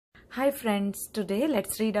Hi friends, today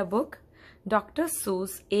let's read a book, Dr.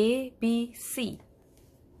 Seuss ABC.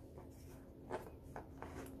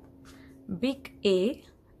 Big A,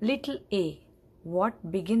 little a. What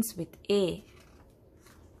begins with A?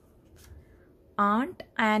 Aunt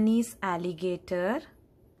Annie's alligator.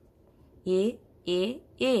 A.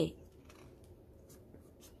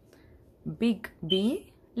 Big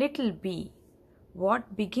B, little b.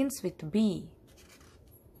 What begins with B?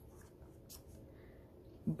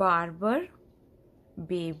 Barber,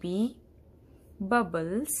 baby,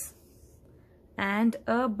 bubbles, and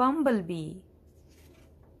a bumblebee.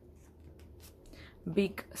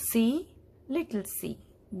 Big C, little c.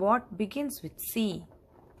 What begins with C?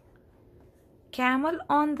 Camel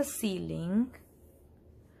on the ceiling.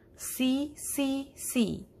 C.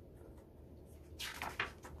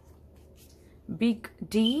 Big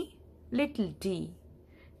D, little d.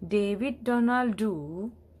 David Donald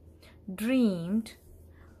Do dreamed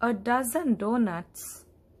a dozen donuts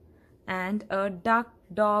and a duck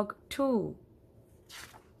dog too.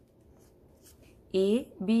 A,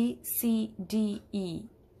 B, C, D, E.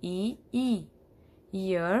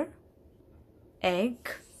 Ear, egg,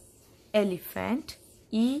 elephant,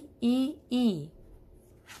 E.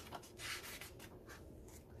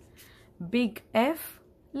 Big F,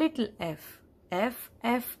 little f. F.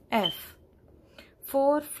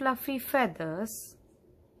 4 fluffy feathers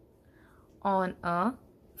on a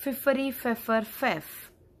fiffery pfeffer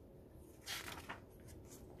feff.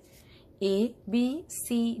 A, B,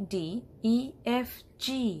 C, D, E, F,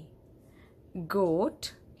 G.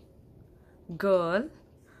 Goat, girl,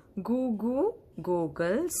 goo,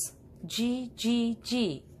 goggles,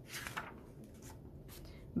 G.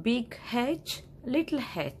 Big H, little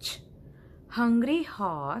h. Hungry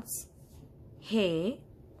horse, hay,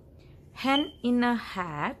 hen in a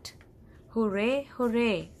hat,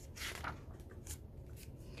 hooray.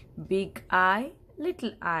 Big I,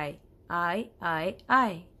 little I.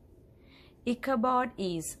 Ichabod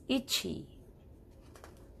is itchy.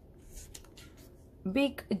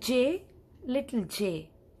 Big J, little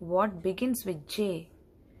j. What begins with J?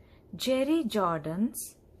 Jerry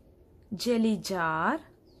Jordan's jelly jar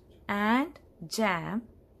and jam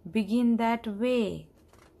begin that way.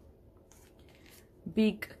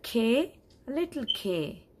 Big K, little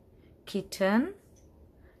k. Kitten,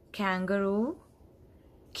 kangaroo,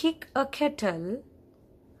 kick a kettle,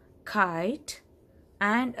 kite,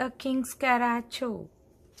 and a king scarecrow.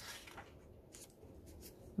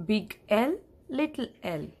 Big L, little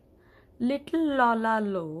Lola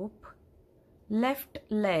lope, left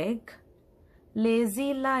leg,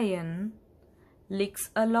 lazy lion, licks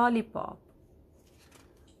a lollipop.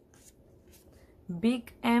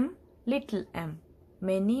 Big M, little m.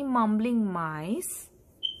 Many mumbling mice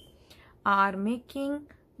are making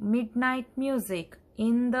midnight music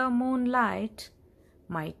in the moonlight,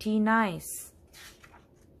 mighty nice.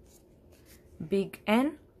 Big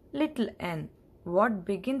N, little n. What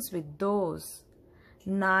begins with those?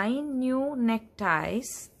 9 new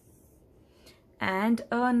neckties and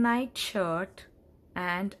a nightshirt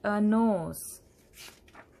and a nose.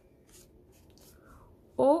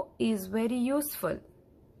 O is very useful.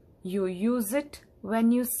 You use it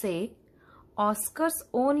when you say Oscar's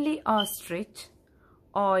only ostrich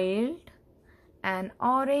oiled an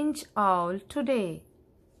orange owl today.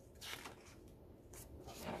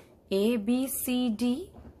 A, B, C,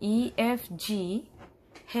 D, E, F, G,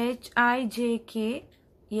 H, I, J, K,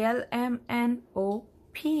 L, M, N, O,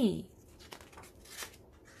 P.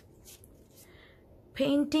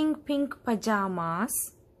 Painting pink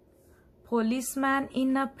pajamas, policeman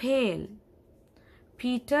in a pail,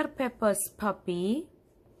 Peter Pepper's puppy,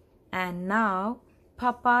 and now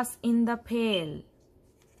Papa's in the pail.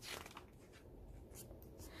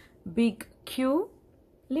 Big Q,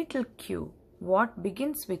 little q. What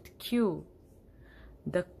begins with Q?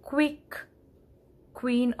 The quick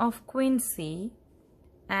Queen of Quincy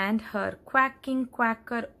and her quacking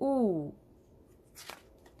quacker oo.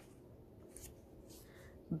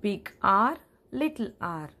 Big R, little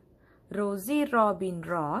r. Rosie Robin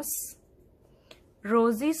Ross.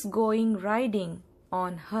 Rosie's going riding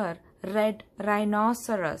on her red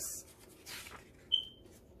rhinoceros.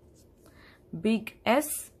 Big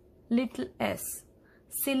S, little s.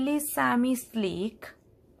 Silly Sammy Sleek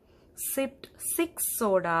sipped 6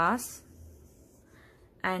 sodas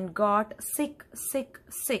and got sick.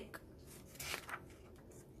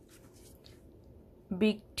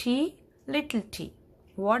 Big T, little t.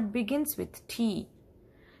 What begins with T?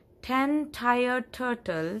 10 tired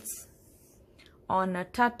turtles on a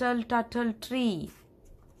tuttle tree.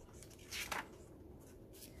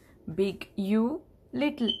 Big U,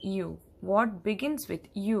 little u. What begins with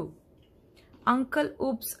U? Uncle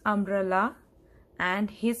Oop's umbrella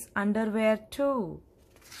and his underwear too.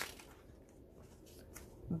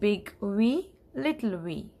 Big V, little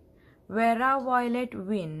V. Vera Violet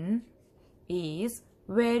Wynne is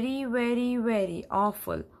very, very, very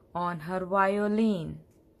awful on her violin.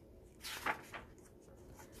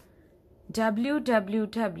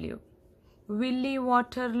 WWW. Willie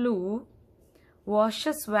Waterloo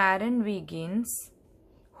washes Warren Wiggins,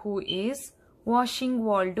 who is washing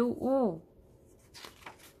Waldo Woo.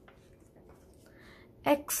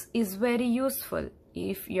 X is very useful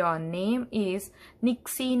if your name is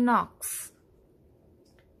Nixie Knox.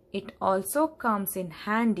 It also comes in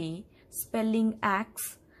handy spelling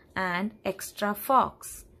axe and extra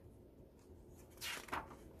fox.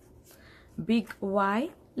 Big Y,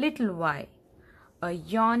 little y. A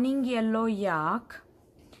yawning yellow yak,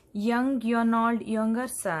 young Yonald younger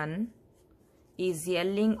son, is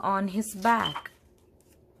yelling on his back.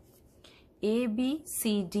 A, B,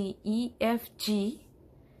 C, D, E, F, G,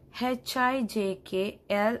 H, I, J, K,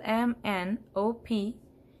 L, M, N, O, P,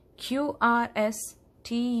 Q, R, S,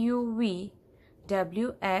 T, U, V,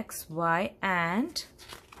 W, X, Y, and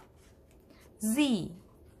Z.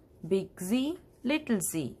 Big Z, little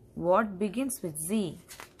z. What begins with Z?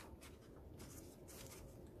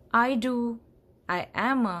 I do. I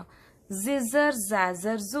am a zizzer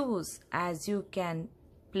zazzer zoos, as you can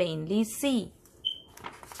plainly see.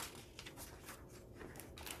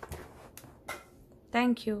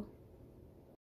 Thank you.